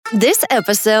This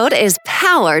episode is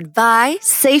powered by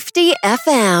Safety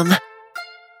FM.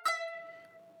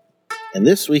 In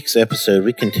this week's episode,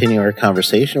 we continue our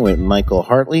conversation with Michael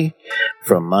Hartley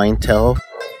from Mindtel,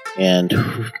 and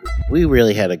we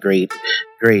really had a great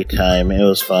time. It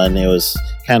was fun. It was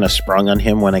kind of sprung on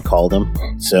him when I called him,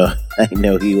 so I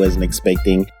know he wasn't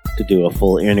expecting to do a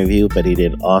full interview, but he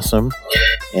did awesome.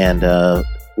 And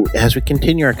as we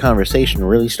continue our conversation,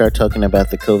 really start talking about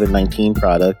the COVID-19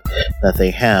 product that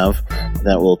they have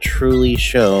that will truly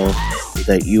show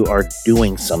that you are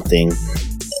doing something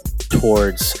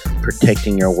towards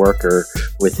protecting your worker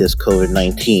with this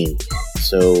COVID-19.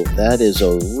 So that is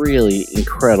a really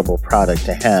incredible product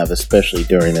to have, especially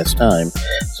during this time.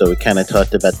 So we kind of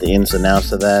talked about the ins and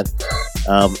outs of that.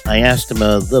 I asked him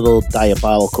a little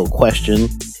diabolical question: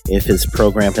 if his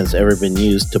program has ever been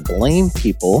used to blame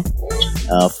people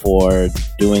for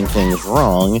doing things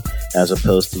wrong, as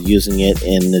opposed to using it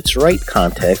in its right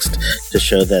context to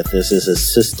show that this is a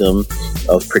system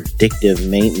of predictive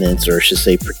maintenance, or I should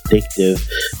say predictive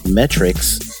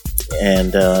metrics.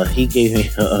 And he gave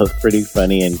me a pretty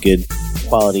funny and good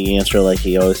quality answer, like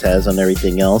he always has on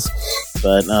everything else.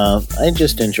 But I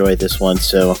just enjoyed this one,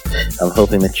 so I'm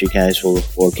hoping that you guys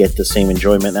will get the same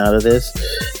enjoyment out of this.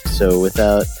 So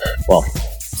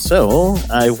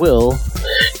I will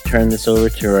turn this over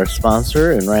to our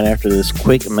sponsor, and right after this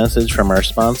quick message from our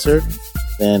sponsor,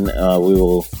 then we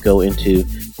will go into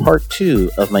part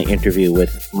 2 of my interview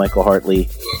with Michael Hartley,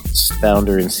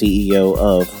 founder and CEO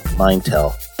of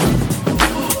Mindtel.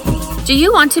 Do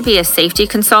you want to be a safety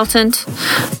consultant?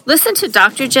 Listen to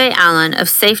Dr. Jay Allen of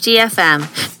Safety FM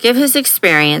give his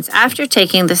experience after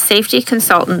taking the Safety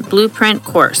Consultant Blueprint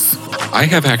course. I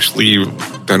have actually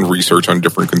done research on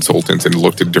different consultants and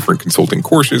looked at different consulting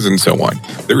courses and so on.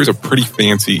 There is a pretty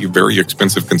fancy, very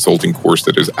expensive consulting course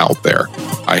that is out there.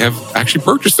 I have actually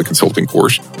purchased the consulting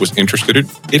course, was interested in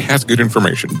it. It has good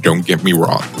information, don't get me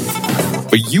wrong.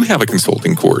 But you have a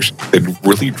consulting course that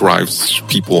really drives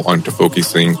people onto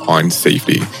focusing on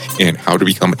safety and how to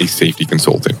become a safety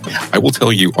consultant. I will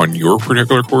tell you, on your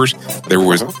particular course, there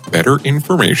was better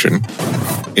information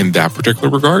in that particular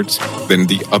regards than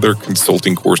the other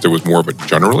consulting course that was more of a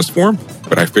generalist form.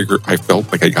 But I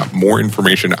felt like I got more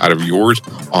information out of yours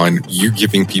on you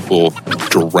giving people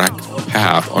direct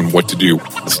path on what to do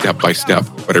step by step.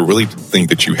 But I really think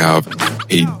that you have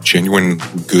a genuine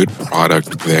good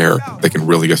product there that can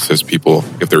really assist people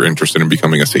if they're interested in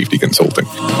becoming a safety consultant.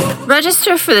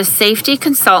 Register for the Safety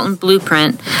Consultant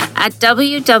Blueprint at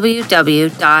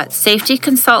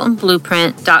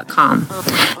www.safetyconsultantblueprint.com.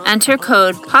 Enter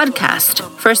code PODCAST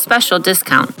for a special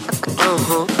discount.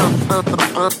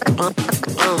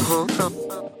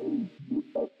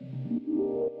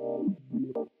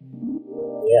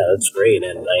 Yeah, that's great.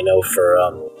 And I know for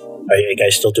are you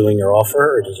guys still doing your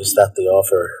offer, or did you stop the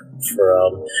offer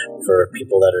for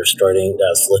people that are starting,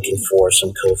 that's looking for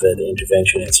some COVID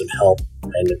intervention and some help?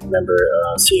 I remember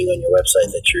seeing on your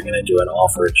website that you're going to do an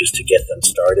offer just to get them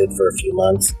started for a few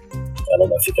months. I don't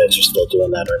know if you guys are still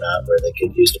doing that or not, where they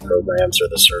could use the programs or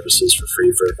the services for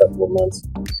free for a couple of months.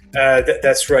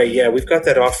 That's right. Yeah, we've got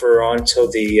that offer on till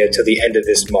the end of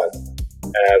this month.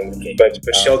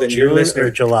 But Sheldon, June your listener,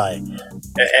 or July?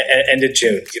 End of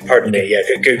June. Pardon me. Yeah,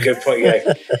 good point.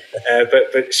 Yeah.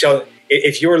 But Sheldon,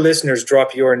 if your listeners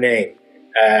drop your name,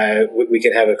 we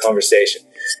can have a conversation.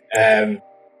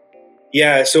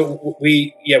 So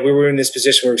we were in this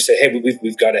position where we said, hey,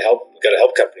 we've got to help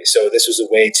companies. So this was a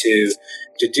way to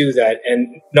do that,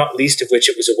 and not least of which,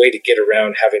 it was a way to get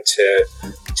around having to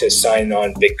sign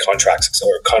on big contracts.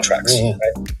 Yeah.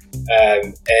 Right?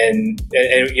 And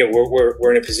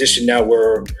we're in a position now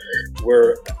where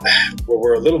we're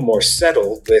a little more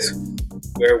settled with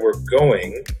where we're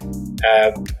going,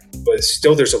 but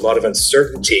still there's a lot of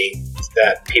uncertainty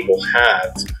that people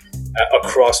have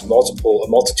across a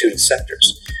multitude of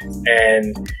sectors,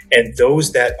 and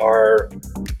those that are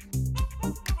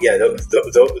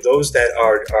those that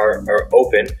are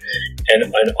open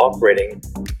and operating.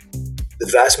 The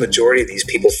vast majority of these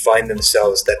people find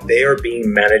themselves that they are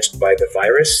being managed by the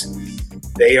virus.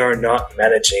 They are not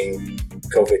managing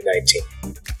COVID-19,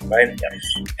 right?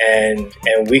 And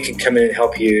we can come in and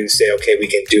help you say, okay, we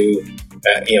can do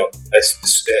a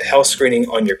health screening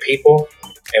on your people,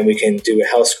 and we can do a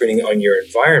health screening on your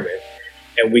environment,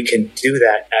 and we can do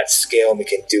that at scale, and we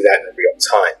can do that in real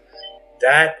time.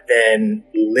 That then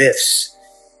lifts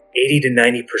 80 to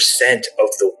 90%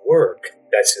 of the work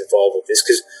that's involved with this,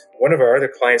 because one of our other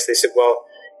clients, they said, well,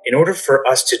 in order for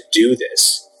us to do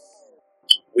this,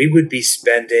 we would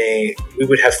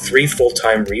have 3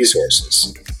 full-time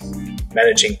resources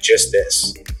managing just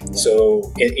this.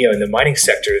 So, in the mining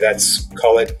sector, that's,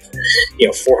 call it,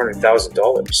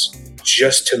 $400,000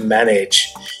 just to manage,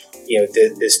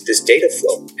 this data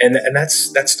flow, and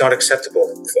that's not acceptable,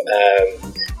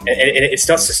 and it's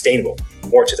not sustainable.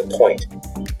 More to the point,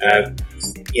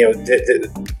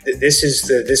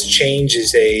 this change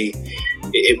is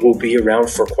it will be around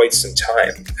for quite some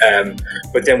time.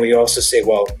 But then we also say,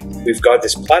 well, we've got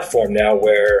this platform now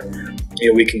where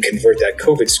we can convert that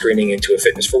COVID screening into a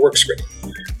fitness for work screening.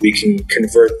 We can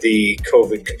convert the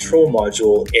COVID control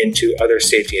module into other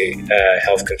safety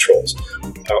health controls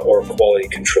or quality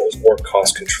controls or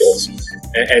cost controls.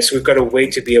 And so we've got a way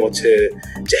to be able to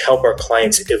help our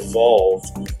clients evolve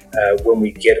when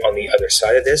we get on the other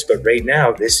side of this. But right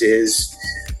now,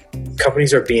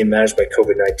 companies are being managed by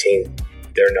COVID-19.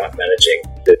 They're not managing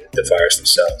the virus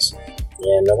themselves.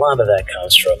 And a lot of that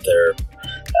comes from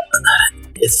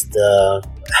it's the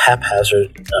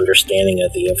haphazard understanding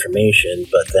of the information,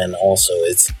 but then also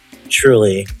it's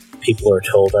truly people are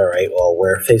told, all right, well,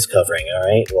 wear a face covering. All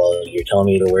right, well, you're telling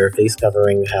me to wear a face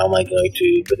covering. How am I going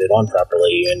to put it on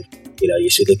properly? And, you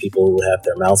see the people who have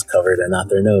their mouths covered and not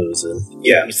their nose. And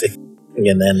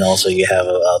and then also you have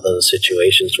those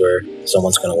situations where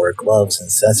someone's going to wear gloves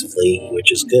incessantly,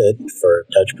 which is good for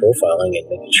touch profiling and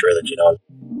making sure that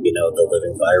the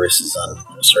living virus is on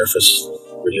the surface,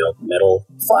 metal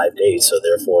 5 days. So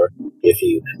therefore, if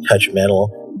you touch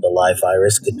metal, the live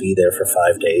virus could be there for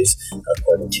 5 days,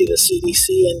 according to the CDC,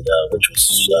 and which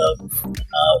was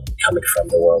coming from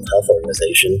the World Health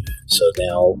Organization. So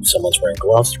now someone's wearing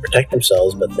gloves to protect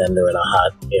themselves, but then they're in a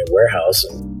hot warehouse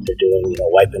and they're doing,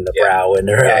 wiping the brow, and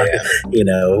they're,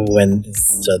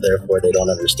 so therefore they don't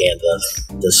understand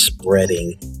the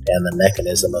spreading and the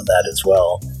mechanism of that as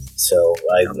well. So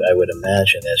I would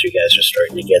imagine as you guys are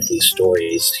starting to get these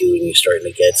stories too, and you're starting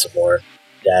to get some more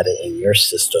data in your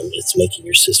system, it's making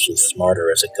your system smarter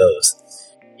as it goes.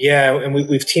 Yeah, and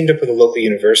we've teamed up with a local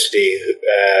university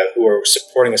who are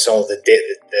supporting us all with the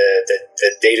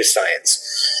data science.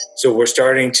 So we're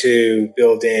starting to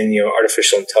build in,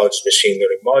 artificial intelligence, machine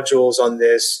learning modules on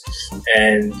this,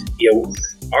 and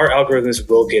our algorithms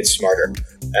will get smarter.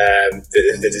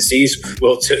 The disease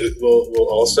will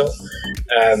also,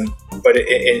 but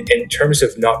in terms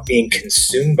of not being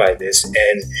consumed by this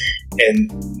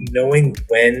and knowing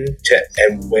when to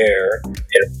and where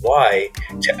and why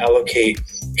to allocate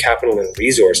capital and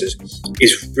resources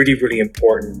is really, really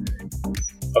important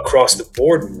across the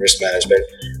board in risk management,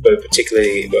 but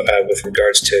particularly with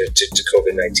regards to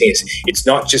COVID-19. It's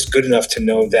not just good enough to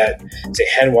know that, say,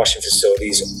 hand washing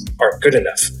facilities aren't good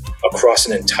enough across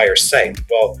an entire site.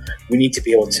 Well, we need to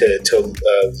be able to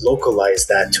localize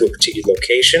that to a particular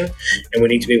location, and we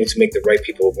need to be able to make the right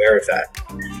people aware of that.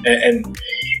 And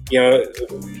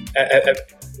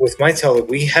with Minetel,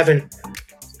 we haven't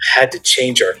had to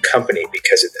change our company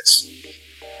because of this.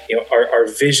 Our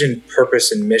vision,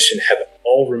 purpose, and mission have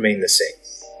all remained the same.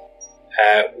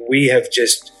 We have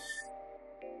just,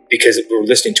 because we're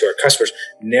listening to our customers,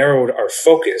 narrowed our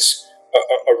focus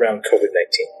around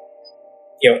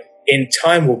COVID-19. In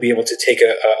time, we'll be able to take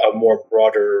a more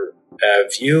broader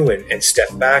view and step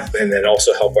back, and then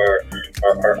also help our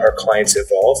clients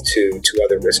evolve to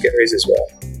other risk areas as well.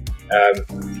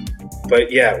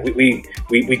 But yeah, we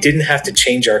didn't have to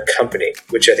change our company,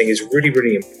 which I think is really,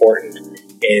 really important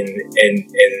in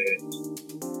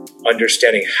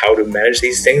understanding how to manage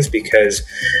these things, because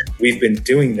we've been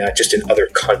doing that just in other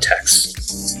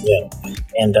contexts. Yeah,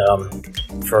 and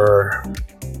for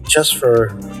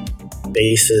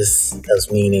basis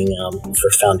as meaning for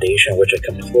foundation, which I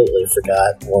completely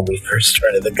forgot when we first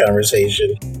started the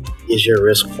conversation, is your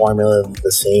risk formula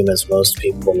the same as most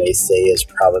people may say as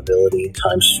probability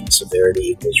times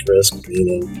severity equals risk,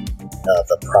 meaning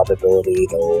the probability,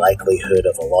 the likelihood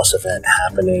of a loss event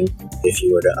happening if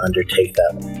you were to undertake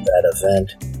that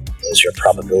event is your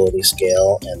probability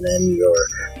scale, and then your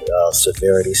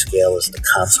severity scale is the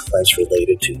consequence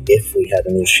related to if we had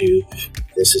an issue,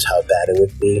 this is how bad it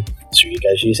would be. So are you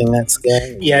guys using that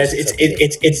scale? Yeah,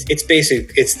 it's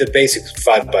basic. It's the basic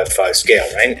 5x5 scale,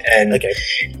 right? And okay.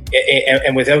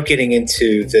 And without getting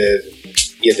into the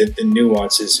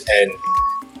nuances, and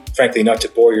frankly, not to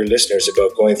bore your listeners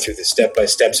about going through the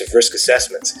step-by-steps of risk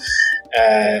assessments,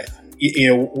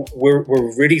 we're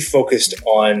really focused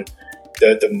on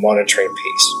the monitoring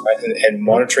piece, right? And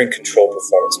monitoring control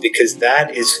performance, because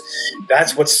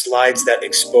that's what slides that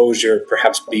exposure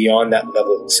perhaps beyond that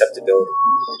level of acceptability.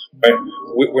 Right?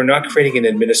 We're not creating an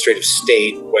administrative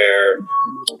state where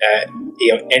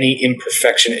any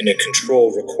imperfection in a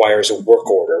control requires a work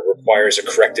order, requires a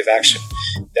corrective action.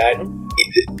 That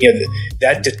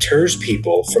that deters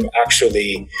people from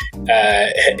actually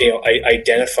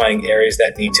identifying areas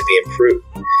that need to be improved.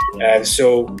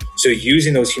 So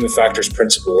using those human factors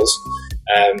principles,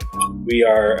 we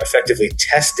are effectively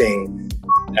testing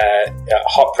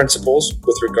HOP principles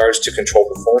with regards to control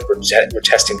performance. We're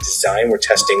testing design, we're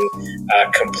testing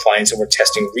compliance, and we're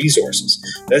testing resources.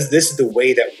 This is the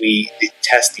way that we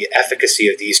test the efficacy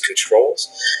of these controls,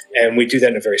 and we do that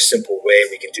in a very simple way.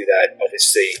 We can do that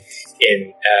obviously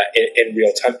in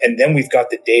real time, and then we've got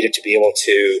the data to be able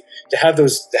to have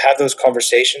those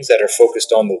conversations that are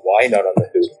focused on the why, not on the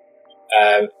who,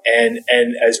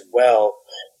 and as well.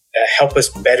 Help us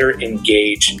better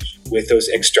engage with those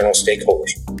external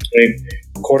stakeholders. I mean,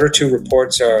 Q2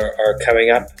 reports are coming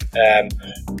up.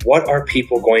 What are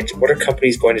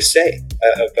companies going to say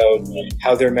about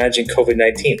how they're managing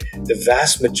COVID-19? The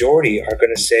vast majority are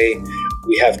going to say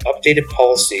we have updated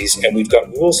policies and we've got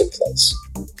rules in place.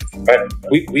 Right?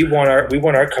 We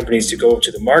want our companies to go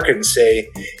to the market and say,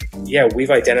 yeah,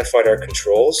 we've identified our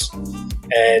controls,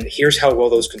 and here's how well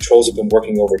those controls have been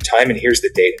working over time, and here's the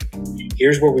data.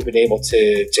 Here's where we've been able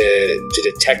to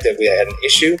detect that we had an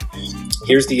issue.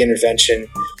 Here's the intervention,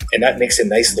 and that makes a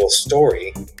nice little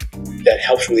story that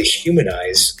helps really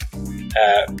humanize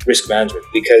risk management.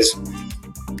 Because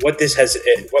what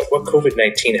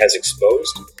COVID-19 has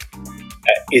exposed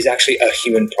is actually a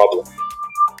human problem.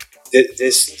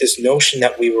 This notion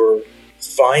that we were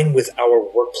fine with our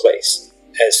workplace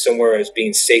as somewhere as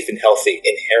being safe and healthy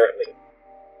inherently,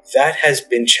 that has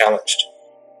been challenged,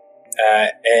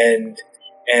 and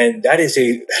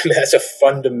that's a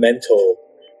fundamental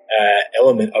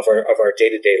element of our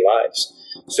day-to-day lives.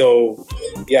 So,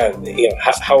 yeah,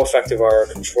 how effective are our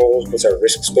controls? What's our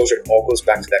risk exposure? It all goes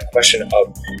back to that question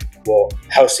of, well,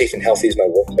 how safe and healthy is my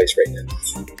workplace right now?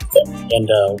 And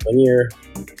when you're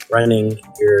running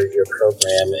your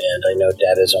program, and I know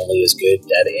data is only as good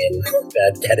data in.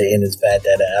 Bad data in is bad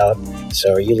data out.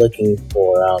 So are you looking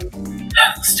for,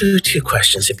 let's do 2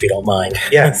 questions if you don't mind.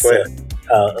 Yeah, go ahead.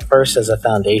 First, as a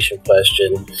foundation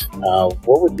question,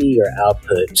 what would be your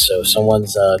output? So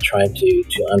someone's trying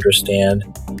to understand,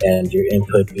 and your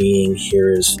input being,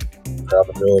 here's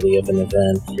probability of an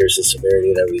event, here's the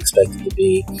severity that we expect it to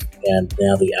be, and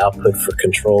now the output for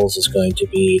controls is going to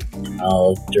be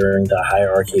during the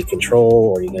hierarchy of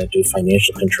control, or you're going to do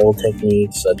financial control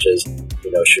techniques such as,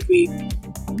 should we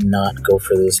not go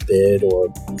for this bid,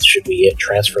 or should we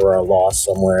transfer our loss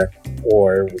somewhere,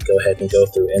 or we go ahead and go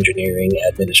through engineering,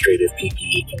 administrative,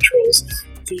 PPE controls.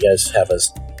 Do you guys have a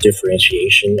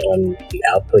differentiation on the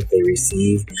output they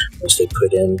receive once they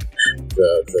put in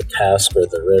the task or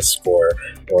the risk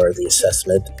or the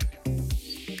assessment?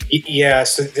 Yeah,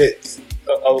 so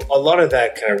a lot of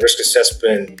that kind of risk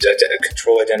assessment,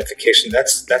 control identification,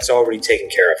 that's already taken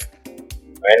care of,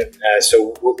 right?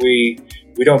 So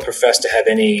we don't profess to have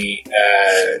any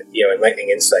enlightening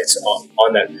insights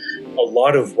on that. A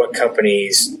lot of what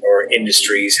companies or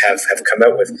industries have come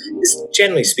out with is,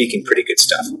 generally speaking, pretty good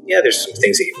stuff. Yeah, there's some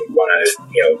things that you would want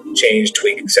to change,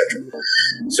 tweak, etc.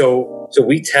 So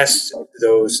we test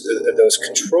those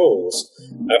controls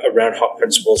around HOP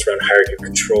principles, around hierarchy of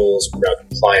controls, around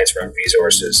compliance, around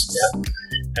resources. Yeah.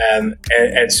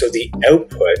 And so the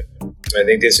output, I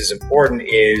think this is important,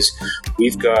 is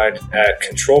we've got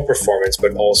control performance,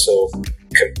 but also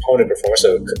component performance.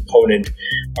 So component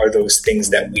are those things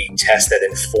that we test that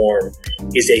inform,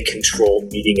 is a control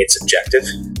meeting its objective,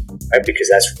 right? Because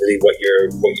that's really what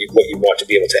you want to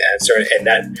be able to answer, and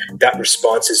that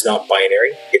response is not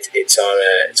binary. It's on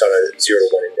a 0 to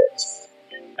 1 index,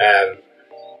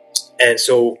 and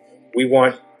so we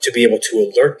want to be able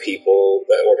to alert people,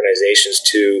 organizations,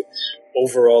 to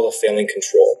overall a failing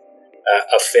control,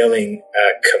 a failing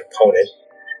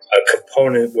a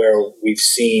component where we've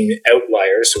seen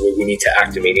outliers, so where we need to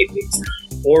act immediately,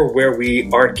 or where we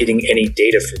aren't getting any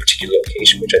data from a particular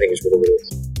location, which I think is really, really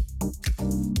important.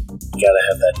 You gotta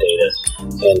have that data.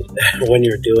 And when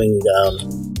you're doing,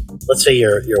 let's say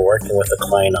you're working with a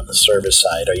client on the service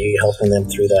side, are you helping them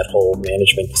through that whole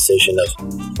management decision of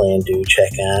plan, do,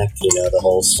 check, act? The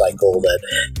whole cycle that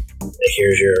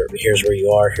here's where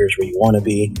you are, here's where you want to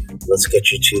be. Let's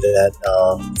get you to that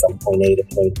from point A to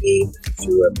point B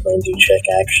through a plan, do, check,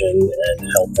 action,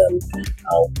 and help them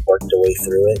work their way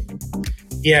through it.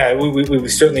 Yeah, we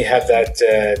certainly have that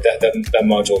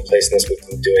module in place, and that's what we've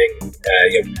been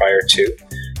doing prior to.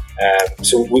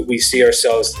 So we see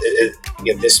ourselves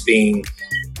this being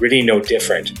really no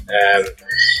different.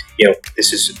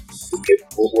 This is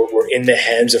we're in the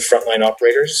hands of frontline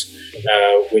operators,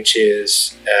 which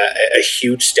is a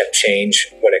huge step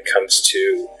change when it comes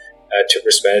to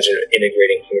risk management,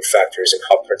 integrating human factors and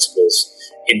HOP principles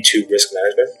into risk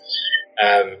management.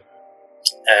 And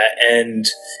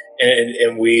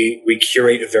we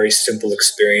curate a very simple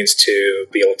experience to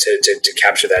be able to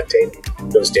capture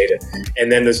those data,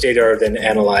 and then those data are then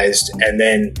analyzed, and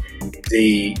then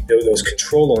those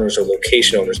control owners or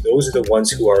location owners, those are the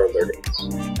ones who are alerted,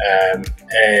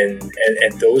 and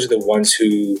those are the ones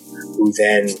who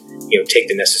then take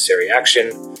the necessary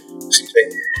action.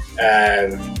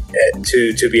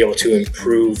 To be able to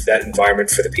improve that environment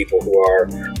for the people who are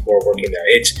working there.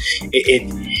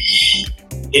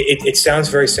 It sounds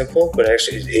very simple, but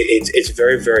actually it's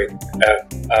very, very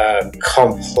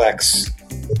complex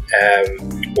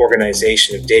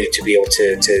organization of data to be able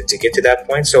to get to that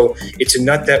point. So it's a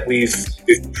nut that we've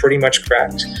pretty much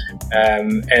cracked.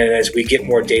 And as we get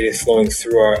more data flowing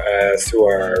through our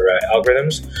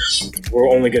algorithms, we're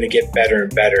only going to get better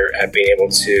and better at being able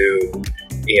to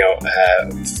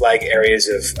flag areas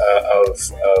of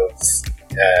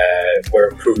where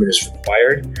improvement is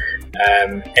required,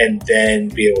 and then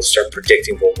be able to start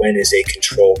predicting, well, when is a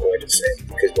control going to fail?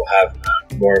 Because we'll have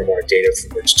more and more data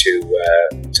from which to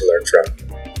learn from.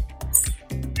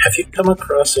 Have you come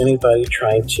across anybody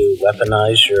trying to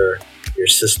weaponize your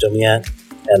system yet?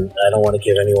 And I don't want to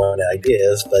give anyone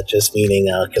ideas, but just meaning,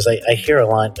 because I hear a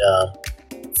lot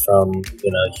from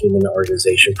human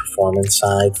organization performance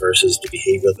side versus the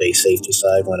behavioral-based safety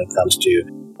side when it comes to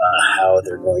how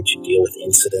they're going to deal with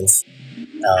incidents,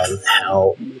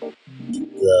 how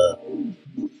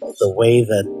the way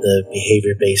that the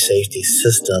behavior-based safety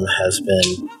system has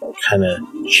been kind of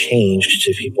changed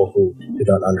to people who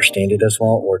don't understand it as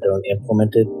well or don't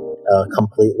implement it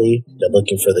completely. They're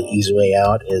looking for the easy way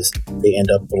out. Is they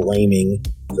end up blaming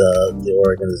the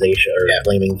organization or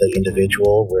blaming the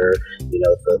individual, where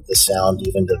the sound,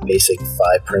 even the basic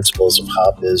 5 principles of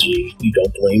HOP is you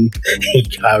don't blame.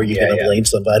 How are you going to blame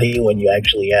somebody when you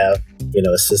actually have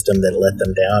a system that let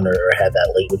them down or had that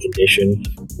latent condition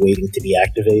waiting to be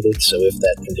activated? So if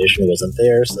that condition wasn't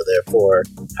there, so therefore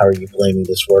how are you blaming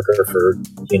this worker for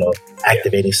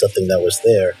activating something that was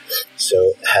there?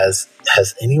 So has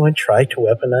anyone tried to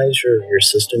weaponize your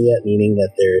system yet, meaning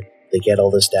that they get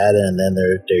all this data and then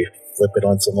they flip it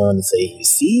on someone and say, you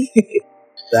see?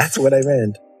 That's what I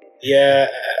meant. Yeah,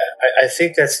 I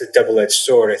think that's a double-edged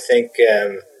sword. I think,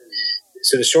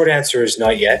 so the short answer is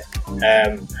not yet.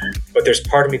 But there's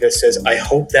part of me that says, I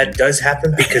hope that does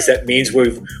happen, because that means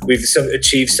we've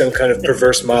achieved some kind of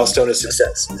perverse milestone of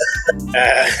success.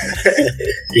 Yeah,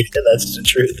 that's the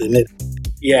truth, isn't it?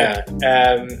 Yeah.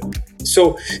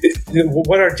 So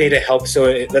what our data help, so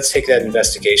let's take that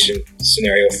investigation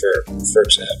scenario for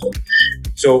example.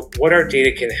 So what our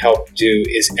data can help do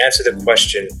is answer the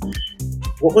question,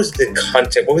 what was the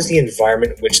content, what was the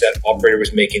environment in which that operator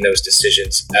was making those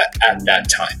decisions at that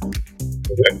time?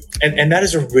 And that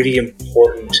is a really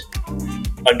important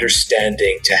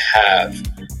understanding to have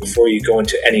before you go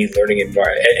into any learning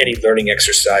environment, any learning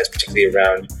exercise, particularly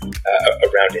around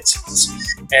incidents.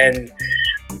 And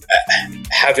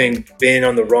having been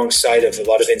on the wrong side of a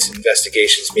lot of incident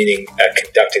investigations, meaning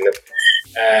conducting them,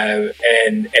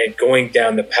 and going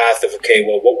down the path of, okay,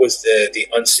 well, what was the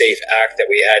unsafe act that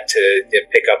we had to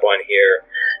pick up on here?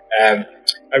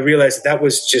 I realized that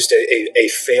was just a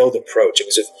failed approach. It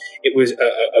was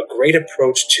a great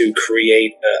approach to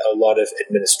create a lot of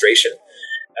administration.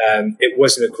 It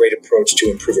wasn't a great approach to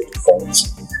improving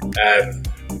performance.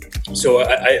 So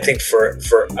I think for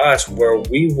us, where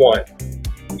we want,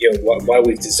 why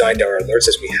we've designed our alerts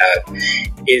as we have,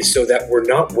 is so that we're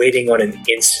not waiting on an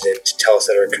incident to tell us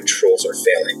that our controls are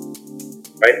failing.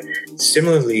 Right?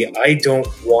 Similarly, I don't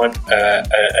want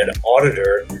an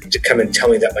auditor to come and tell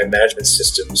me that my management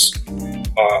systems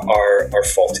are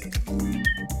faulty.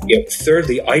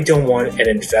 Thirdly, I don't want an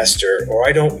investor, or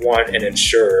I don't want an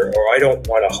insurer, or I don't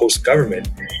want a host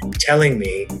government telling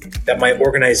me that my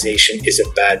organization is a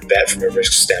bad bet from a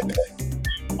risk standpoint.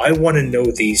 I want to know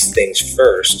these things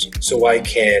first so I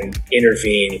can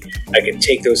intervene, I can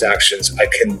take those actions, I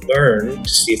can learn to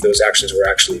see if those actions were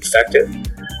actually effective.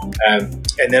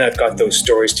 And then I've got those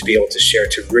stories to be able to share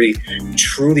to really,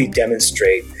 truly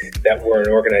demonstrate that we're an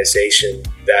organization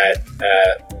that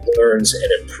learns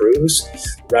and improves,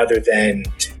 rather than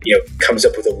comes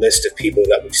up with a list of people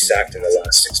that we've sacked in the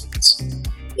last 6 months.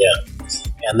 Yeah,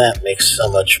 and that makes so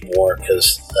much more,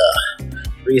 because the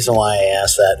reason why I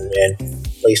asked that and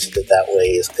placed it that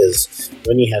way is because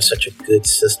when you have such a good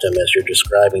system as you're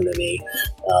describing to me,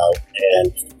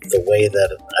 and the way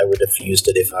that I would have used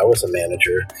it if I was a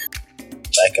manager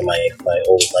back in my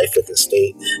old life with the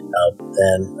state,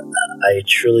 then I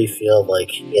truly feel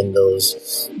like in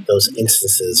those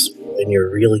instances when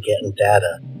you're really getting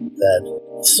data, that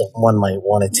someone might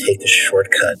want to take a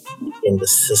shortcut in the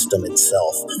system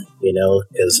itself,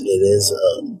 because it is,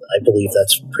 I believe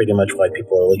that's pretty much why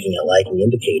people are looking at lagging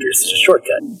indicators. It's a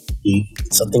shortcut.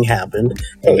 Something happened,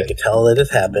 and you can tell that it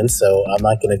happened, so I'm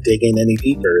not going to dig in any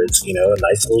deeper. It's, a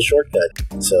nice little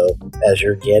shortcut. So as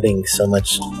you're getting so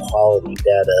much quality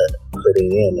data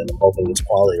putting in, and I'm hoping it's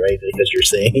quality, right? Because you're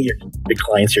saying your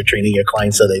clients, you're training your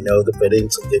clients so they know to put in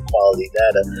some good quality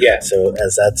data. Yeah. So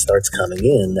as that starts coming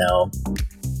in now,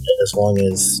 as long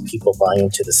as people buy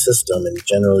into the system, and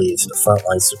generally it's the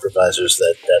frontline supervisors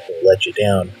that will let you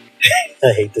down.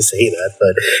 I hate to say that,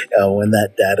 but when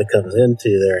that data comes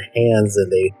into their hands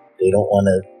and they don't want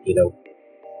to,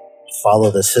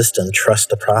 follow the system, trust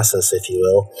the process, if you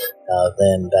will,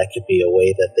 then that could be a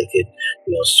way that they could,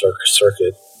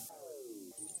 circuit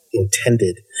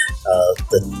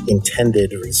the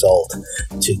intended result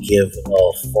to give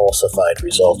a falsified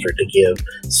result, or to give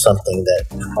something that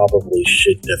probably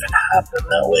shouldn't have happened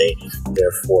that way.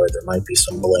 Therefore, there might be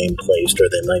some blame placed, or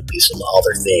there might be some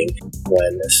other thing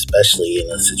when, especially in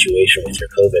a situation with your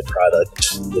COVID product,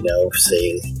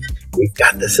 saying, we've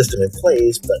got the system in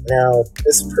place, but now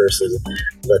this person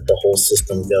let the whole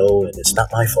system go, and it's not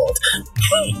my fault.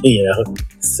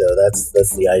 So that's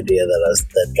the idea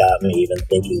that got me even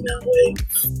thinking that way.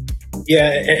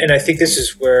 Yeah, and I think this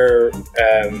is where,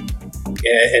 and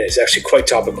it's actually quite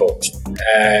topical,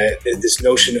 this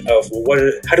notion of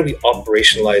how do we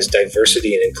operationalize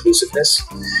diversity and inclusiveness?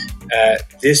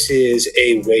 This is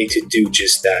a way to do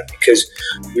just that, because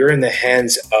we're in the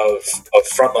hands of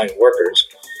frontline workers.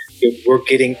 We're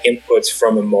getting inputs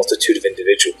from a multitude of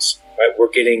individuals, right?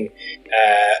 We're getting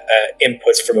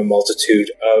inputs from a multitude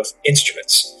of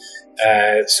instruments.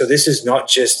 So this is not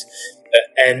just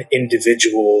an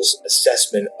individual's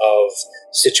assessment of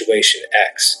situation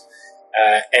X.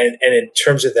 And in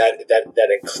terms of that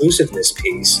inclusiveness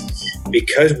piece,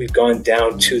 because we've gone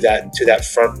down to that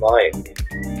front line,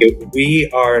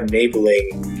 we are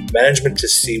enabling management to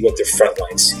see what their front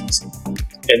line sees.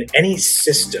 And any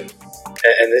system,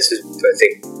 and this is, I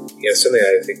think, something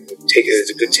I think is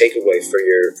a good takeaway for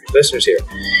your listeners here.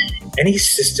 Any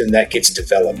system that gets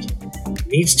developed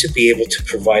needs to be able to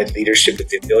provide leadership with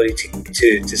the ability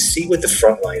to see what the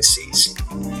front line sees,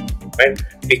 right?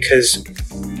 Because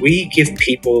we give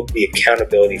people the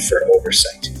accountability for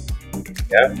oversight.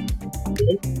 Yeah.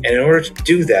 And in order to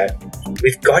do that,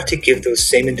 we've got to give those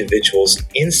same individuals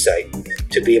insight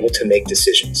to be able to make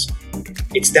decisions.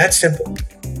 It's that simple.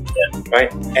 Yeah.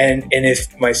 Right? And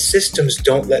if my systems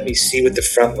don't let me see what the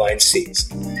front line sees,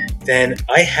 then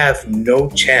I have no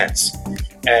chance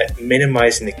at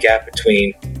minimizing the gap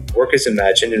between work as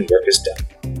imagined and work as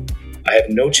done. I have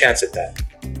no chance at that.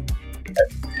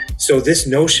 So this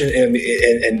notion, and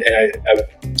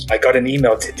I got an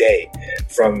email today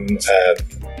from a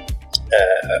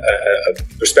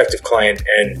prospective client,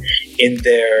 and in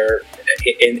their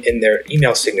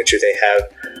email signature they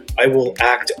have, I will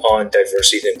act on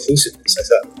diversity and inclusiveness. I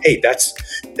thought, hey,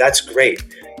 that's great.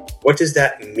 What does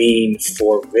that mean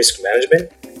for risk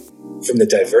management? From the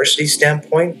diversity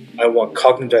standpoint, I want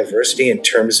cognitive diversity in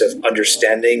terms of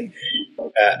understanding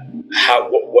how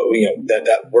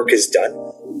that work is done,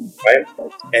 right?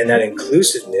 And that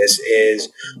inclusiveness is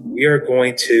we are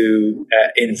going to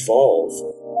involve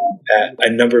a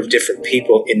number of different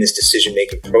people in this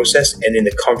decision-making process and in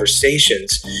the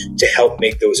conversations to help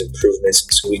make those improvements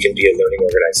so we can be a learning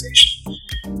organization.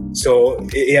 So,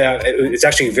 it's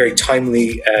actually a very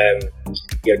timely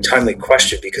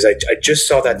question, because I just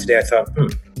saw that today. I thought,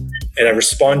 and I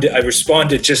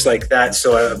responded just like that.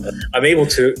 So I'm able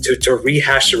to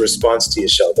rehash a response to you,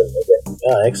 Sheldon.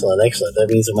 Oh, excellent. That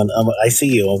means I see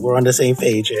you. We're on the same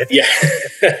page. Yeah.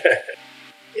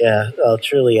 Yeah. Well,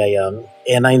 truly,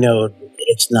 and I know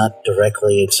it's not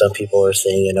directly. Some people are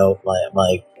saying,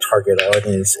 my target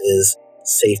audience is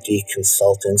safety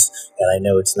consultants, and I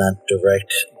know it's not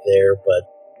direct there, but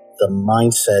the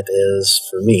mindset is,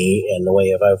 for me, and the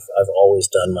way I've always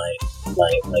done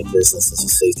my business as a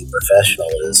safety professional,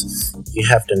 is you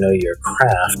have to know your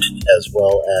craft as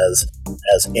well as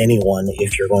anyone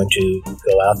if you're going to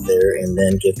go out there and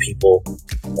then give people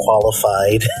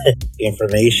qualified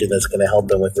information that's going to help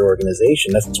them with their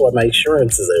organization. That's why my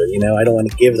insurance is there. I don't want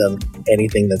to give them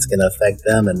anything that's going to affect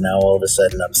them, and now all of a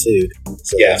sudden I'm sued.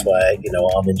 So That's why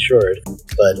I'm insured.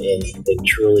 But in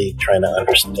truly trying to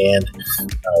understand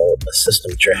a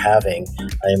system that you're having.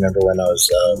 I remember when I was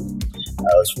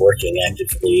working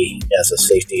actively as a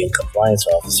safety and compliance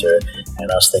officer,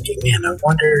 and I was thinking, man, I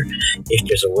wonder if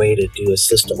there's a way to do a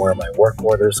system where my work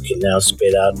orders can now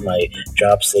spit out my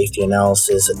job safety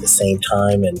analysis at the same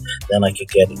time, and then I could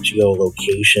get a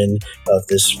geolocation of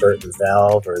this certain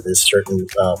valve or this certain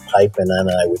pipe, and then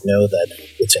I would know that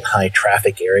it's in high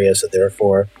traffic areas, so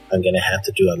therefore I'm going to have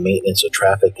to do a maintenance of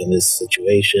traffic in this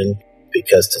situation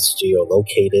because it's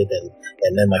geolocated,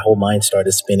 and then my whole mind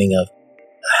started spinning of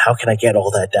how can I get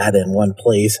all that data in one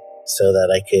place so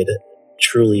that I could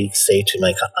truly say to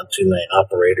my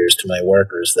operators, to my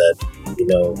workers that,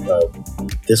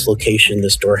 this location,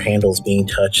 this door handle is being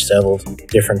touched several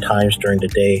different times during the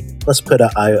day. Let's put a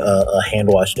hand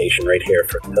wash station right here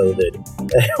for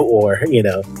COVID. Or,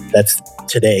 that's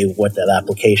today what that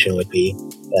application would be,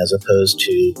 as opposed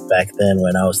to back then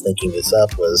when I was thinking this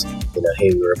up was,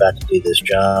 hey, we're about to do this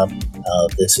job.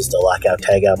 This is the lockout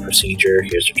tagout procedure.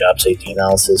 Here's your job safety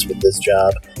analysis with this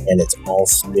job. And it's all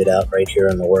spit out right here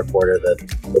in the work order that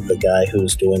the guy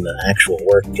who's doing the actual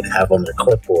work can have on their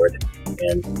clipboard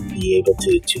and be able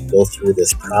to go through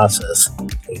this process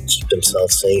and keep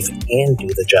themselves safe and do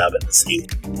the job at the same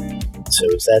time. So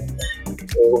is that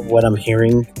what I'm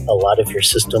hearing a lot of your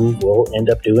system will end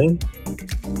up doing?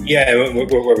 Yeah, what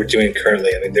we're doing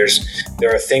currently. I mean,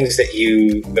 there are things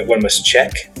that one must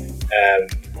check,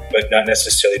 but not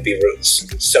necessarily be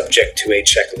subject to a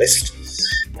checklist.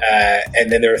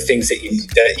 And then there are things that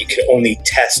you can only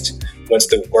test once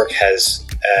the work has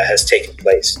taken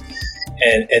place.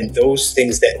 And those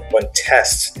things that one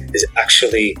tests is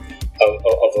actually of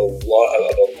a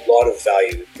lot of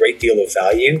value, a great deal of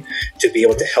value, to be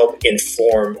able to help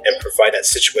inform and provide that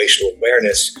situational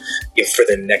awareness for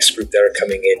the next group that are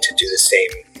coming in to do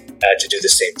the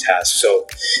same task. So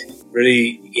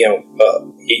really,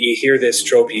 you hear this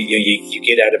trope, you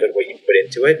get out of it what you put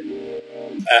into it.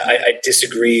 I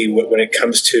disagree when it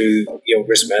comes to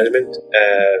risk management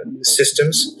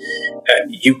systems.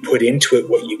 You put into it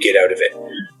what you get out of it,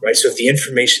 right? So if the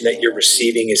information that you're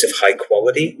receiving is of high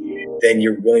quality, then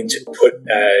you're willing to put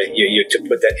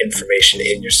that information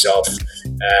in yourself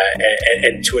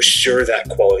and to assure that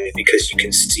quality because you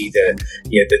can see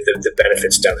the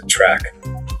benefits down the track.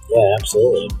 Yeah,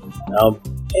 absolutely.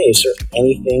 Hey, is there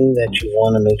anything that you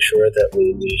want to make sure that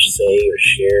we say or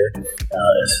share,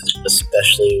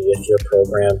 especially with your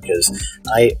program? Because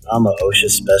I'm an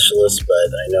OSHA specialist, but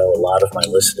I know a lot of my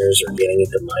listeners are getting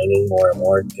into mining more and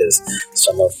more because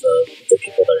some of the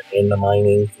people that are in the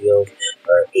mining field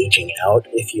are aging out,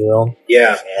 if you will.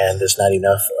 Yeah. And there's not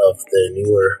enough of the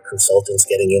newer consultants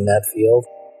getting in that field.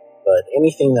 But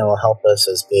anything that will help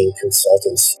us as being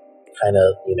consultants, kind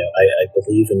of, I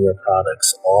believe in your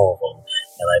products, all of them.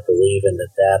 And I believe in the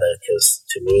data because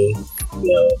to me,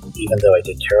 even though I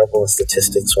did terrible in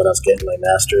statistics when I was getting my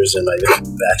master's and my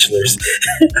bachelor's,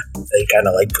 they kind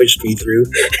of pushed me through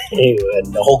and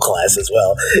the whole class as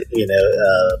well,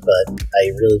 but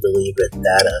I really believe that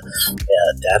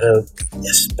data,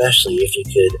 especially if you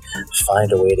could find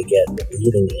a way to get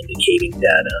leading indicating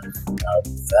data,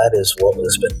 that is what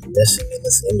has been missing in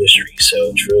this industry.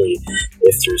 So truly,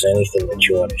 if there's anything that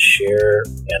you want to share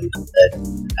and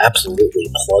absolutely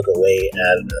plug away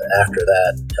after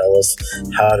that, tell us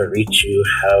how to reach you,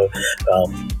 how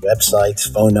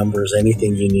websites, phone numbers,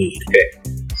 anything you need. Okay.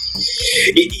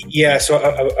 Yeah, so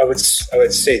I would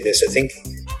say this. I think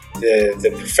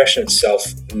the profession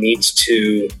itself needs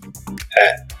to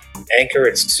anchor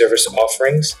its service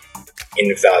offerings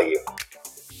in value,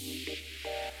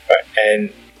 right?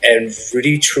 And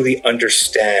really truly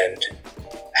understand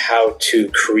how to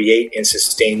create and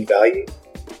sustain value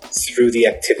through the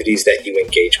activities that you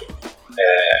engage with,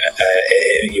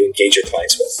 you engage your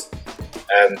clients with.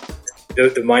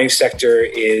 The mining sector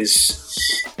is,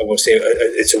 I won't say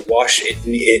it's a wash.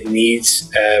 It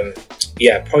needs,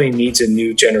 probably needs a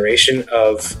new generation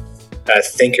of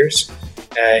thinkers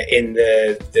in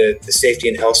the safety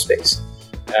and health space,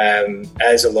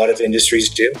 as a lot of industries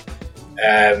do.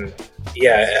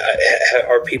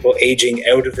 Are people aging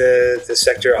out of the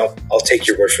sector? I'll take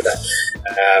your word for that.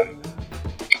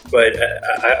 But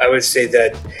I would say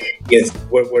that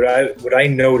what I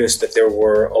noticed that there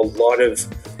were a lot of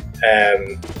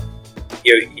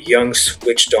young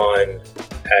switched on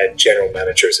general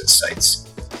managers at sites,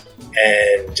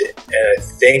 and I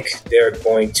think they're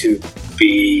going to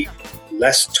be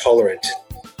less tolerant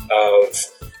of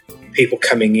people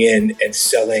coming in and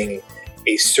selling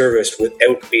a service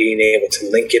without being able to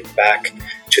link it back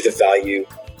to the value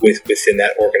within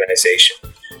that organization.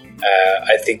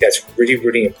 I think that's really,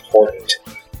 really important,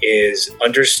 is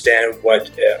understand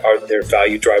what their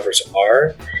value drivers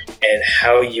are and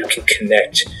how you can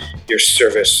connect your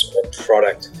service or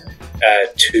product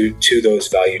to those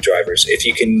value drivers. If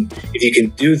you can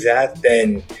do that,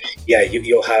 then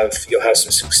you'll have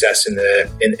some success in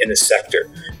the sector.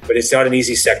 But it's not an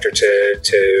easy sector to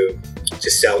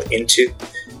sell into.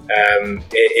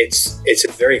 It's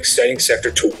a very exciting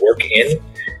sector to work in.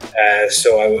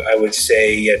 So I would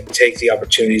say take the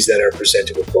opportunities that are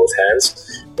presented with both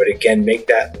hands. But again, make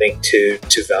that link to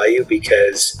value,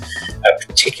 because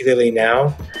particularly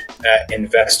now,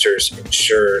 investors,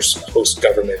 insurers, host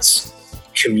governments,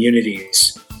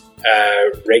 communities,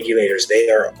 regulators, they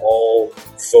are all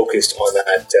focused on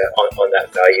that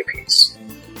value piece.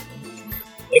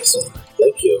 Excellent.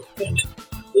 Thank you. And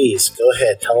please go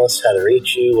ahead, tell us how to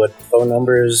reach you, what phone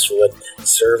numbers, what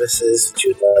services that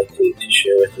you'd like to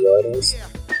share with the audience.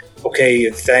 Okay,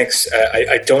 thanks.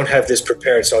 I don't have this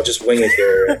prepared, so I'll just wing it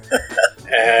here.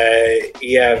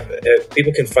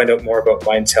 People can find out more about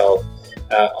Mindtell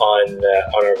on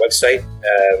our website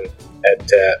at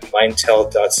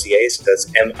mindtell.ca. So that's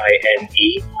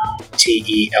MINETELL.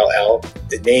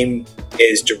 The name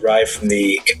is derived from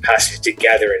the capacity to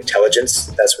gather intelligence.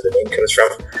 That's where the name comes from.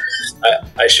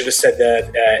 I should have said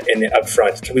that in the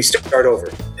upfront. Can we start over?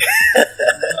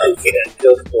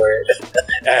 Go for it.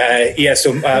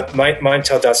 So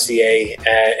mindtell.ca,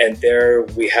 and there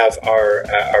we have our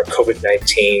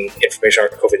COVID-19 information, our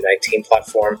COVID-19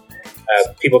 platform.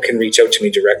 People can reach out to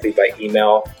me directly by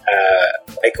email,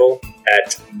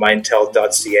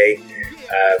 michael@mindtell.ca.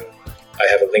 I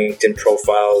have a LinkedIn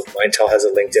profile. Mindtell has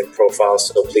a LinkedIn profile,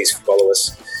 so please follow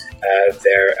us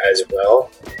there as well.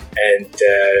 And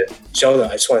Sheldon,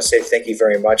 I just want to say thank you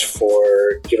very much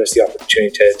for giving us the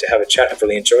opportunity to have a chat. I've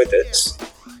really enjoyed this.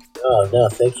 Oh, no,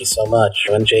 thank you so much.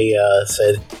 When Jay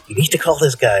said, you need to call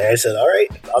this guy, I said, all right,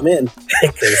 I'm in.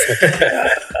 Because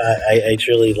I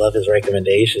truly love his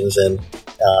recommendations, and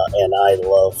I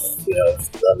love,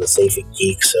 I'm a safety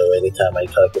geek, so anytime I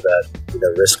talk about,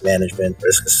 risk management,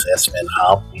 risk assessment,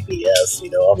 HOP, BBS,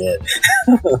 I'm in.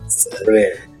 So,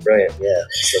 Brilliant. Yeah,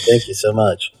 so thank you so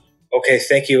much. Okay,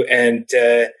 thank you. And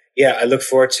I look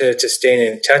forward to staying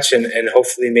in touch and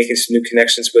hopefully making some new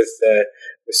connections with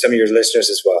some of your listeners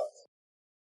as well.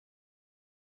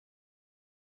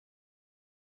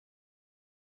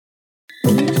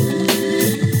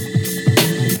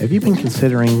 Have you been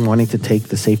considering wanting to take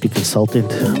the Safety Consultant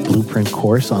Blueprint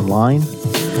course online?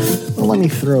 Well, let me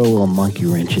throw a little monkey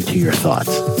wrench into your thoughts.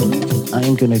 I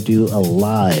am going to do a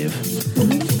live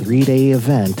 3-day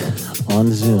event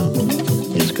on Zoom.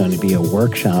 It's going to be a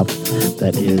workshop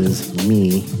that is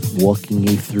me walking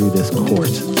you through this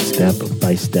course step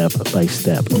by step by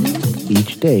step.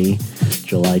 Each day,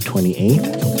 July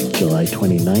 28th, July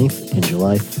 29th, and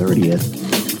July 30th,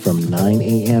 from 9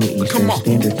 a.m. Eastern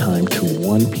Standard Time to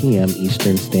 1 p.m.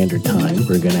 Eastern Standard Time.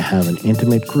 We're going to have an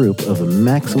intimate group of a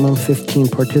maximum 15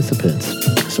 participants.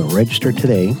 So register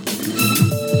today,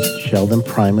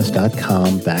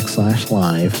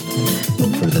 sheldonprimus.com/live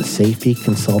for the Safety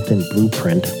Consultant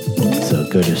Blueprint. So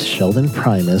go to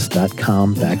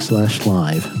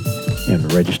sheldonprimus.com/live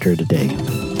and register today.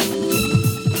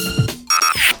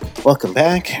 Welcome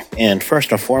back. And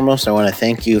first and foremost, I want to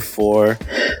thank you for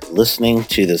listening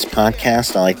to this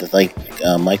podcast. I'd like to thank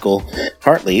Michael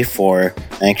Hartley for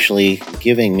actually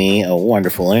giving me a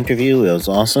wonderful interview. It was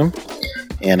awesome.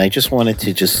 And I just wanted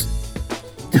to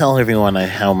tell everyone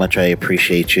how much I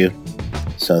appreciate you.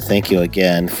 So thank you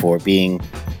again for being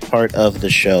part of the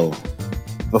show.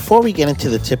 Before we get into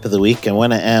the tip of the week, I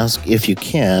want to ask if you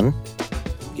can,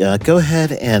 go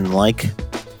ahead and like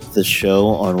the show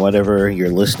on whatever you're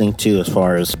listening to as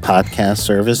far as podcast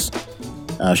service.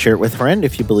 Share it with a friend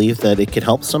if you believe that it could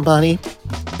help somebody.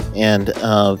 And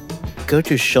go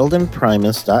to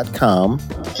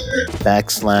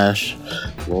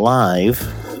sheldonprimus.com/live.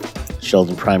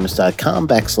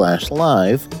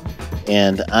 sheldonprimus.com/live.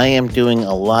 And I am doing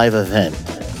a live event.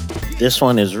 This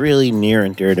one is really near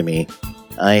and dear to me.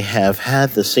 I have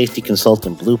had the Safety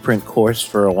Consultant Blueprint course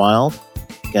for a while.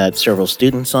 Got several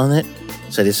students on it.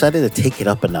 So I decided to take it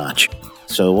up a notch.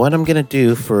 So what I'm going to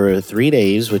do for 3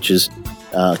 days, which is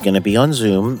going to be on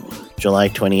Zoom, July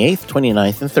 28th,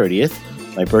 29th, and 30th.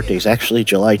 My birthday is actually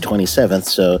July 27th,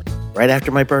 so right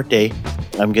after my birthday,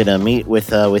 I'm going to meet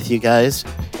with you guys,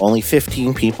 only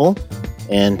 15 people,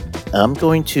 and I'm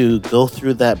going to go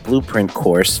through that blueprint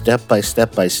course step by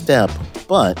step by step,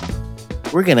 but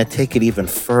we're going to take it even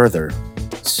further.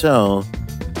 So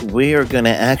we are going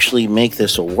to actually make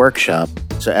this a workshop.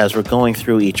 So as we're going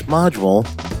through each module,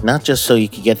 not just so you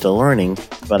can get to learning,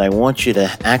 but I want you to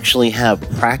actually have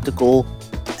practical,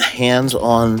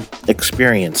 hands-on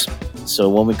experience. So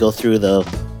when we go through the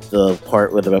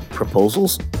part with the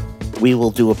proposals, we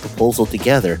will do a proposal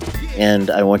together. And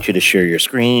I want you to share your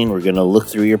screen. We're going to look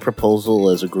through your proposal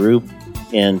as a group,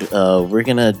 and we're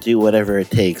going to do whatever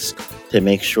it takes to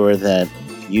make sure that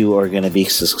you are going to be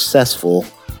successful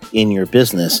in your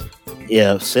business.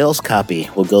 Yeah, sales copy.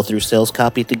 We'll go through sales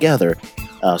copy together.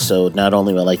 So not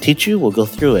only will I teach you, we'll go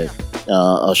through it.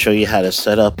 I'll show you how to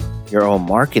set up your own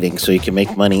marketing so you can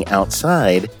make money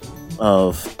outside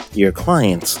of your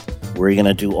clients. We're going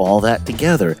to do all that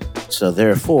together. So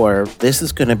therefore, this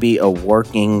is going to be a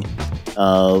working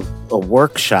a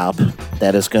workshop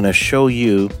that is going to show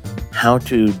you how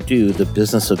to do the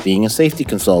business of being a safety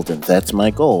consultant. That's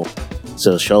my goal.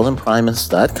 So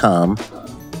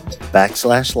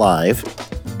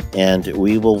sheldonprimus.com/live, and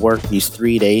we will work these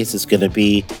 3 days. It's going to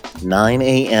be 9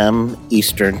 a.m.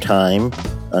 Eastern Time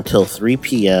until 3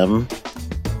 p.m.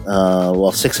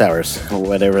 6 hours,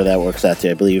 whatever that works out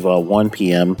to. I believe 1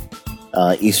 p.m.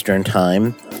 Eastern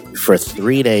Time for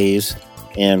 3 days,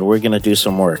 and we're going to do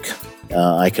some work.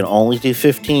 I can only do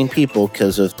 15 people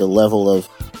because of the level of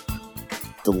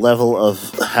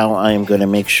how I am going to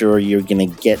make sure you're going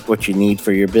to get what you need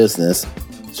for your business.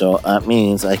 So that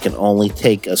means I can only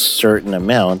take a certain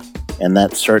amount, and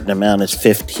that certain amount is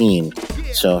 15.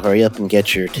 So hurry up and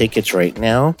get your tickets right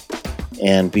now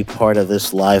and be part of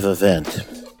this live event.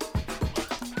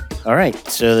 All right,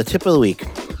 so the tip of the week.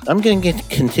 I'm going to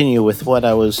continue with what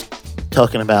I was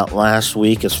talking about last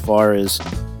week as far as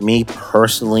me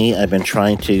personally. I've been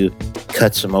trying to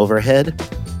cut some overhead,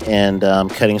 and I'm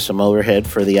cutting some overhead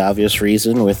for the obvious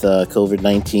reason with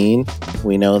COVID-19.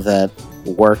 We know that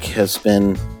work has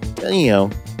been,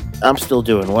 I'm still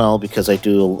doing well because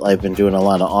I've been doing a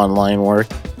lot of online work,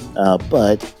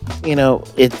 but I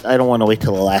don't want to wait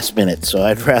till the last minute, so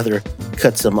I'd rather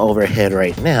cut some overhead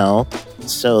right now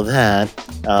so that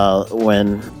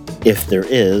if there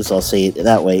is, I'll say it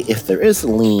that way, if there is a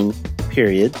lean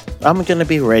period, I'm going to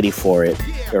be ready for it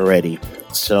already.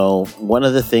 So one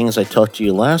of the things I talked to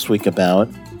you last week about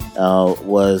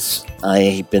was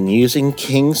I've been using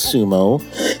King Sumo,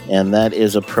 and that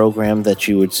is a program that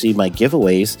you would see my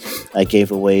giveaways. I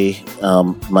gave away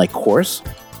my course.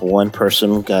 One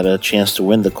person got a chance to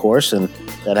win the course, and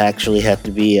that actually had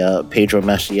to be Pedro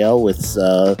Maciel with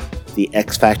the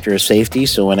X Factor of Safety.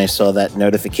 So when I saw that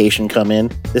notification come in,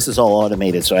 this is all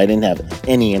automated, so I didn't have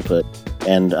any input.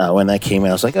 And when that came in,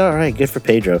 I was like, all right, good for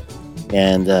Pedro.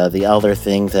 And the other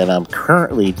thing that I'm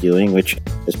currently doing, which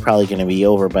is probably going to be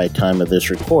over by the time of this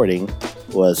recording,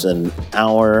 was an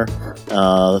hour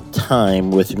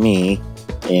time with me,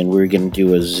 and we're going to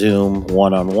do a Zoom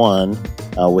one-on-one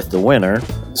with the winner.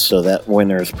 So that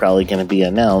winner is probably going to be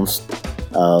announced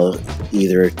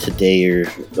either today or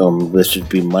this should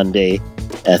be Monday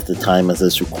at the time of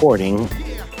this recording,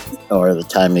 or the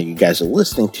time that you guys are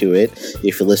listening to it,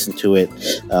 if you listen to it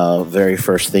very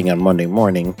first thing on Monday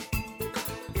morning.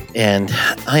 And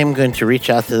I am going to reach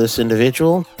out to this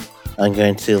individual. I'm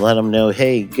going to let them know,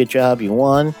 hey, good job, you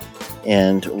won.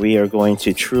 And we are going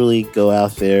to truly go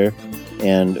out there,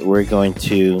 and we're going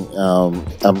to,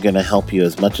 I'm going to help you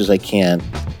as much as I can.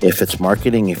 If it's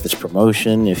marketing, if it's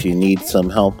promotion, if you need some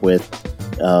help with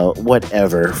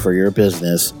whatever for your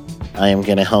business, I am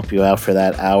going to help you out for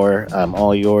that hour. I'm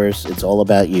all yours. It's all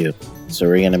about you. So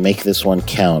we're going to make this one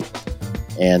count.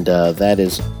 And that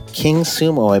is King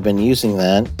Sumo. I've been using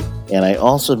that. And I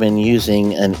also been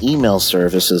using an email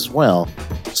service as well.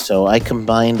 So I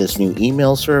combined this new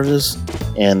email service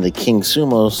and the King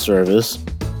Sumo service.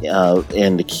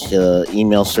 And the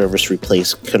email service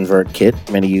replaced ConvertKit.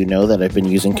 Many of you know that I've been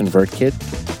using ConvertKit.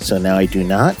 So now I do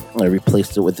not. I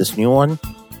replaced it with this new one.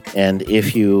 And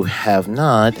if you have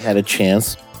not had a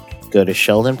chance, go to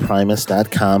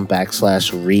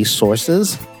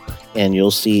sheldonprimus.com/resources, and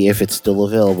you'll see if it's still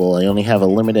available. I only have a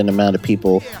limited amount of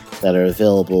people that are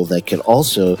available that could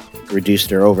also reduce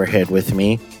their overhead with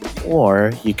me,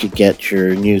 or you could get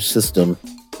your new system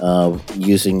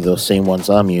using those same ones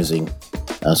I'm using.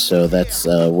 So that's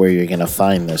where you're going to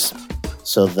find this.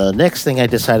 So the next thing I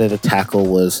decided to tackle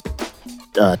was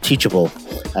Teachable.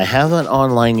 I have an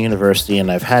online university, and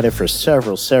I've had it for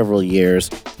several years,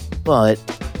 but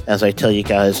as I tell you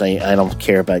guys, I don't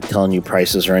care about telling you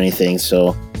prices or anything,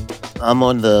 so I'm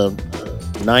on the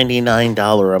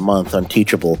 $99 a month on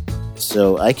Teachable.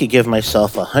 So I could give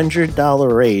myself a $100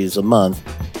 raise a month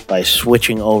by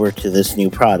switching over to this new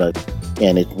product,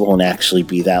 and it won't actually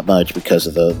be that much because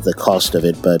of the cost of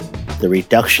it, but the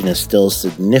reduction is still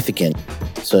significant.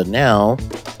 So now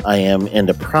I am in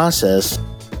the process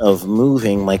of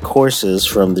moving my courses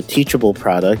from the Teachable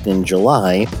product in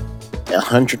July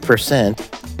 100%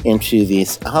 into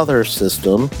this other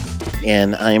system,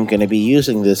 and I am going to be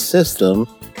using this system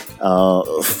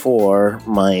for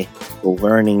my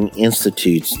learning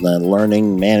institutes, the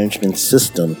learning management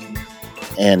system.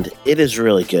 And it is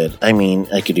really good. I mean,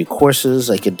 I could do courses,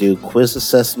 I could do quiz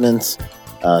assessments,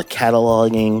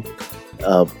 cataloging.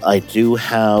 I do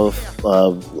have a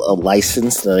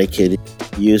license that I could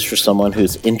use for someone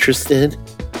who's interested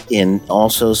in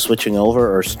also switching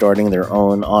over or starting their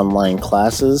own online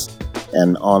classes,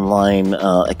 an online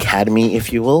academy,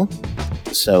 if you will.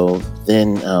 So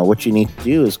then what you need to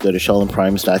do is go to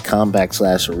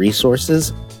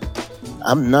sheldonprimus.com/resources.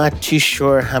 I'm not too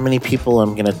sure how many people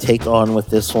I'm going to take on with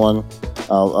this one.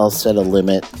 I'll set a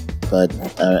limit, but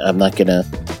I'm not going to...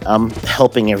 I'm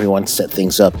helping everyone set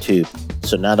things up too.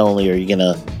 So not only are you going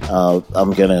to...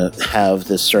 I'm going to have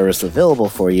this service available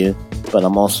for you, but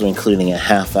I'm also including a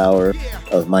half hour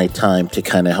of my time to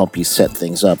kind of help you set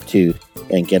things up too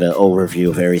and get an overview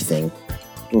of everything.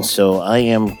 And so I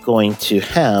am going to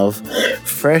have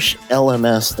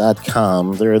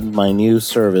FreshLMS.com. They're my new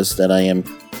service that I'm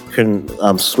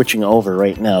switching over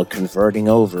right now, converting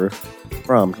over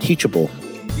from Teachable.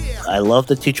 I love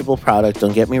the Teachable product,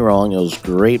 don't get me wrong, it was a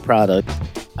great product.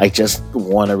 I just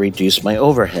want to reduce my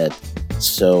overhead.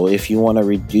 So if you want to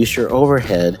reduce your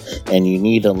overhead and you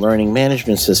need a learning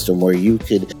management system where you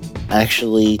could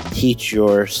actually teach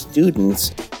your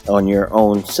students on your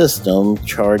own system,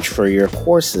 charge for your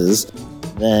courses,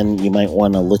 then you might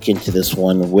want to look into this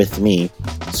one with me.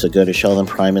 So go to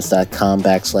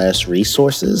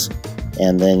sheldonprimus.com/resources,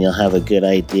 and then you'll have a good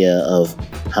idea of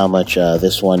how much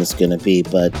this one is going to be.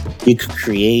 But you could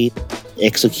create,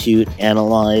 execute,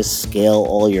 analyze, scale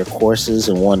all your courses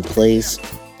in one place.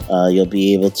 You'll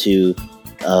be able to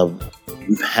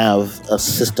have a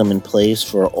system in place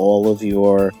for all of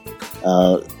your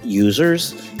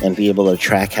users and be able to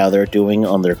track how they're doing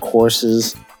on their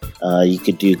courses. You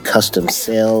could do custom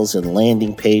sales and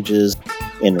landing pages,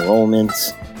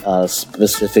 enrollments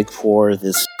specific for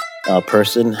this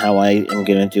person. How I am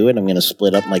going to do it, I'm going to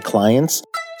split up my clients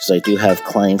because I do have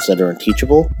clients that are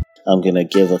Teachable. I'm going to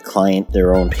give a client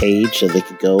their own page so they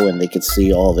could go and they could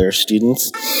see all their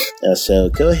students. So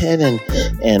go ahead and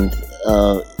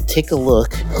take a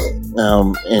look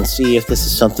and see if this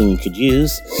is something you could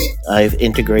use. I've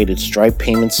integrated Stripe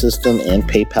payment system and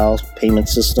PayPal payment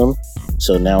system.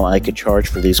 So now I could charge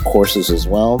for these courses as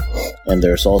well. And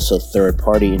there's also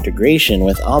third-party integration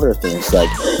with other things like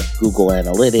Google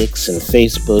Analytics and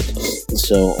Facebook.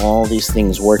 So all these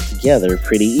things work together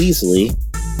pretty easily.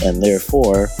 And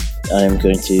therefore, I'm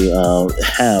going to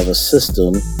have a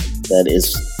system that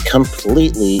is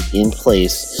completely in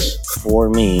place for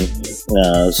me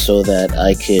so that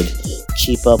I could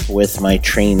keep up with my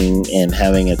training and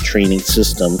having a training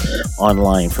system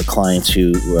online for clients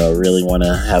who really want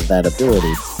to have that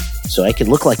ability. So I could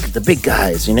look like the big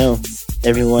guys, you know,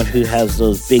 everyone who has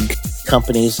those big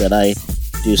companies that I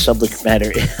do subject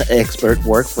matter expert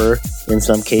work for in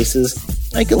some cases.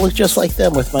 I could look just like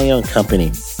them with my own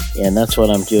company. And that's what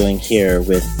I'm doing here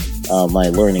with my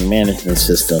learning management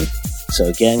system. So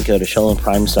again, go to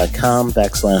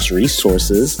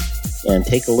sheldonprimus.com/resources and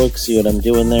take a look, see what I'm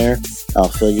doing there. I'll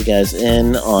fill you guys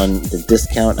in on the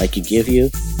discount I could give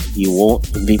you. You won't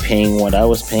be paying what I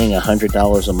was paying,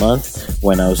 $100 a month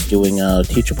when I was doing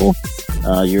Teachable.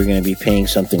 You're going to be paying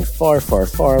something far, far,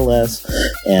 far less.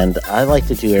 And I like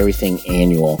to do everything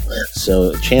annual.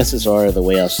 So chances are the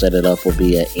way I'll set it up will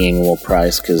be an annual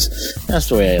price because that's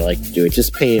the way I like to do it.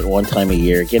 Just pay it one time a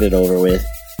year, get it over with.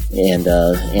 And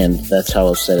that's how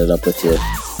I'll set it up with you.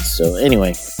 So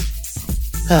anyway,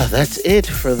 that's it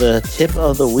for the tip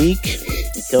of the week.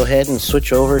 Go ahead and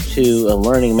switch over to a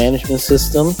learning management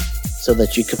system so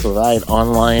that you can provide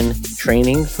online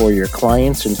training for your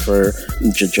clients and for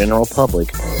the general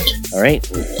public. All right.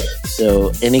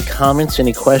 So any comments,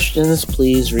 any questions,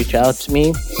 please reach out to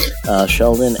me,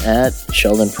 Sheldon at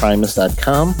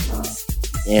sheldonprimus.com,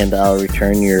 and I'll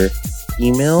return your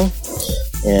email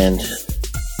and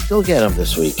go get them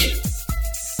this week.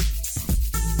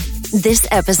 This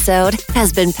episode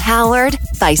has been powered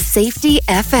by Safety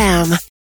FM.